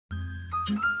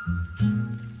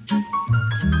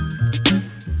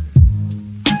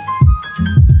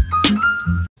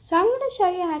show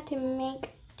you how to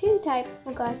make two types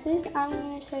of glasses. I'm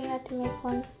going to show you how to make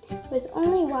one with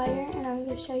only wire, and I'm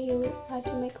going to show you how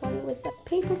to make one with a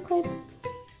paper clip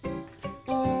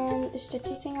and a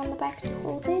stretchy thing on the back to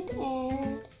hold it.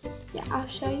 And yeah, I'll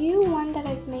show you one that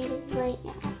I've made right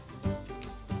now.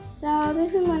 So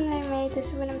this is one that I made. This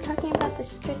is when I'm talking about the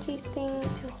stretchy thing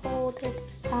to hold it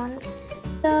on.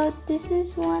 So this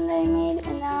is one that I made,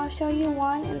 and now I'll show you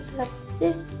one instead of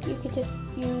this. You could just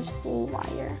use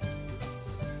wire.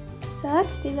 So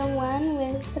let's do the one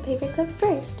with the paper clip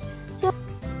first. So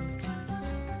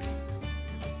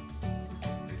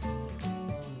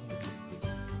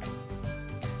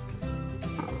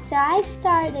I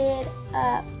started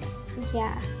up,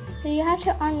 so you have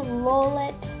to unroll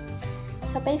it.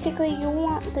 So basically you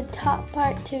want the top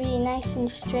part to be nice and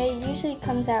straight. It usually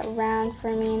comes out round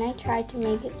for me, and I try to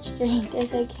make it straight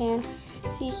as I can.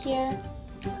 See here,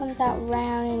 it comes out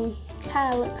round and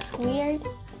kind of looks weird.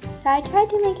 So I tried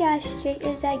to make it as straight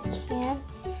as I can.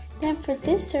 Then for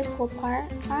this circle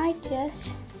part, I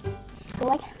just go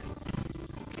like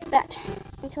that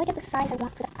until I get the size I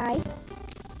want for the eye.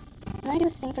 And I do the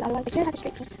same for the other one, but here it has a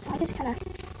straight piece. So I just kind of,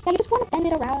 you just want to bend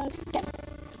it around, get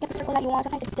the circle that you want.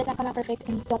 Sometimes it does not come out perfect,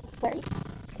 and don't worry.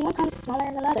 The one comes smaller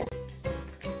than the other.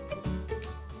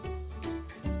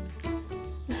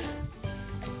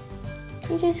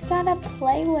 You just gotta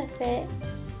play with it.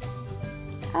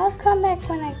 I'll come back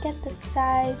when I get the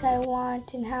size I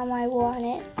want and how I want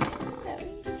it.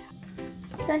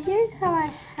 So here's how I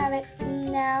have it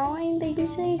now, and they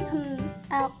usually come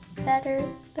out better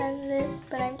than this,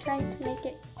 but I'm trying to make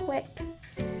it quick.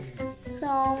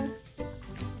 So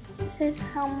this is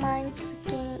how mine's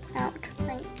looking out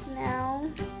right now.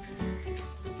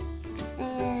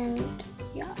 And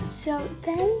yeah, so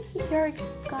then you're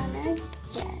gonna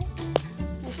get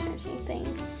the stretchy thing,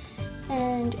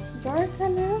 and you're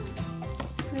gonna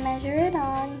measure it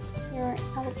on your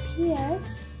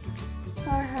LPS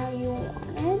or how you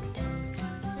want it.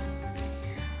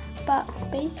 But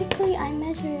basically I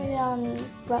measured it on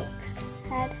Brooke's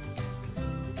head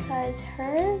because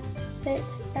hers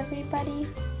fits everybody,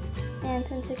 and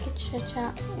since it could stretch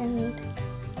out, and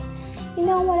you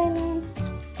know what I mean.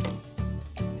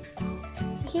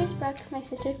 So here's Brooke, my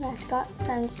sister's mascot,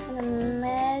 so I'm just gonna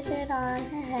measure it on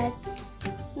her head.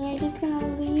 And you're just gonna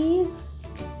leave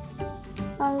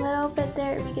a little bit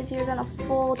there because you're gonna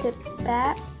fold it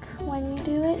back when you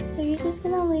do it. So you're just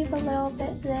gonna leave a little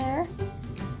bit there,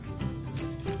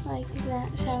 like that.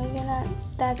 So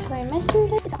that's where I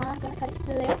measured it, so I'm gonna cut it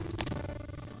there.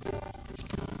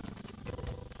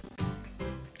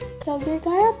 So you're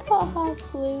gonna put hot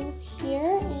glue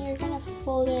here, and you're gonna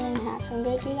fold it in half. I'm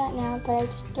gonna do that now, but I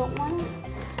just don't want to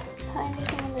put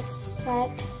anything on the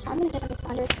set. So I'm gonna just put it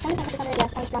under. Every time I put this under,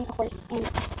 yes, I was running a horse, and I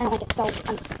don't like it, so I'm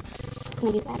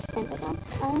gonna use that and put it down.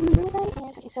 Where was I?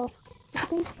 And okay, so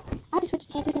basically, I have to switch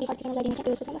hands. It's gonna be hard because I can't do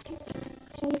this with my left hand.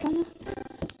 So you're gonna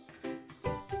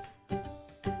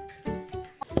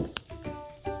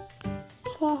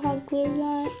put hot glue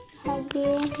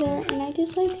there, and I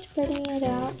just like spreading it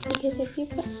out because if you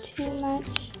put too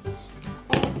much,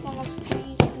 then it's gonna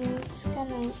squeeze and it's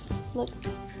gonna look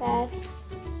bad.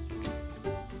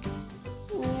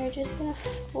 And you're just gonna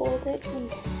fold it in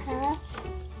half.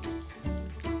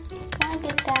 So I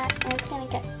did that, and it's gonna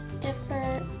get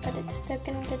stiffer, but it's still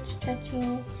gonna get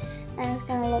stretchy, and it's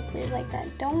gonna look weird like that.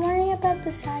 Don't worry about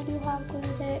the side you hot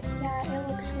glued it. Yeah, it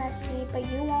looks messy, but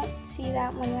you won't see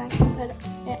that when you actually put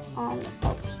it on the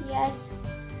LPS.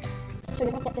 So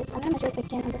you're gonna get this. I'm gonna measure it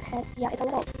again on this head. Yeah, it's a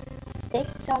little big,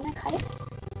 so I'm gonna cut it.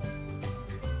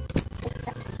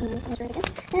 And measure it again,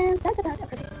 and that's about a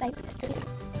perfect size.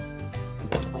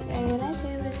 So what you're gonna do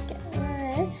is get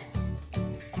this.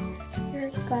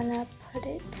 You're gonna put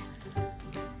it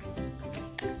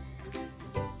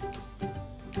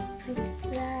like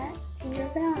that, and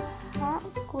you're gonna hot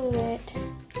glue it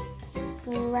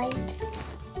right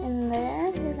in there.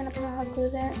 You're gonna put hot glue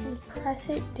there and press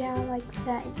it down like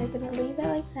that. You're gonna leave it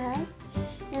like that.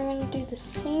 You're gonna do the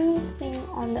same thing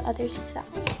on the other side.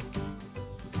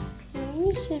 And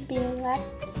you should be left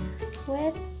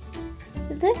with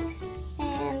this,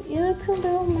 and it looks a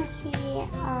little messy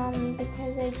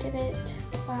because I did it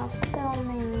while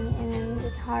filming, and it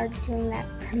was hard doing that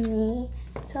for me.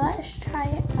 So let's try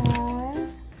it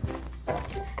on.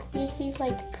 Usually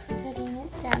like putting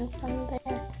it down from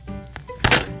there.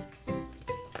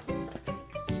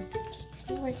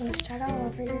 We're gonna start all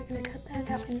over. You're gonna cut that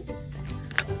out and it's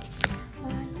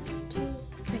 1, 2,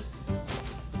 3.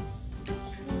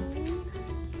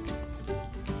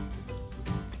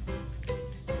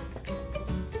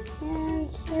 And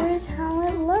here's how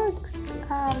it looks.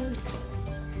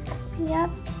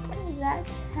 Yep,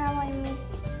 that's how I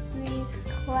make these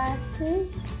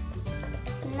glasses.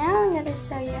 Now I'm going to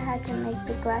show you how to make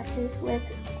the glasses with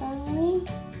only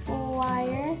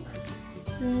wire,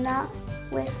 not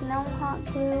with no hot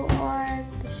glue or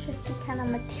the stretchy kind of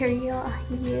material I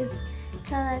use.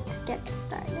 So let's get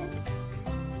started.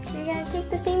 You're going to take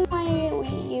the same wire we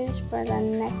used for the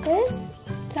necklace.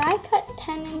 So I cut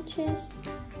 10 inches.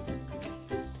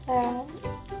 So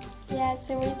yeah,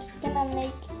 so we're just going to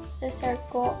make the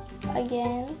circle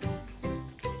again.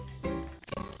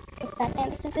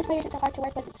 And since this wire is so hard to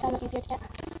work with, it's so much easier to get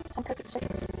some perfect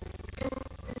circles.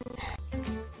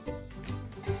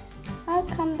 I'll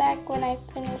come back when I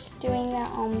finish doing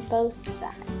that on both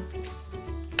sides.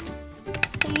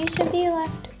 So you should be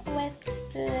left with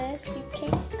this. You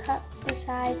can cut the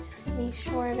sides to be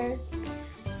shorter.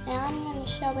 Now I'm going to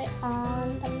show it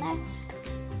on the mask.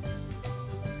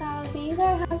 So these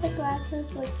are how the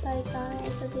glasses look like on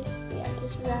it. So this, yeah,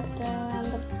 just wrapped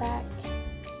around the back.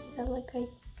 It'll look like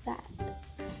that.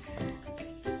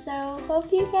 So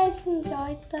hope you guys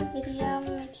enjoyed the video.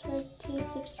 Make sure to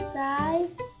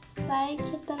subscribe, like,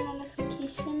 hit the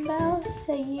notification bell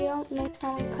so you don't miss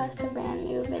when we post a brand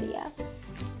new video.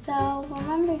 So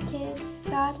remember kids,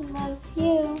 God loves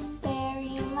you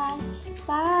very much.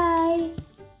 Bye.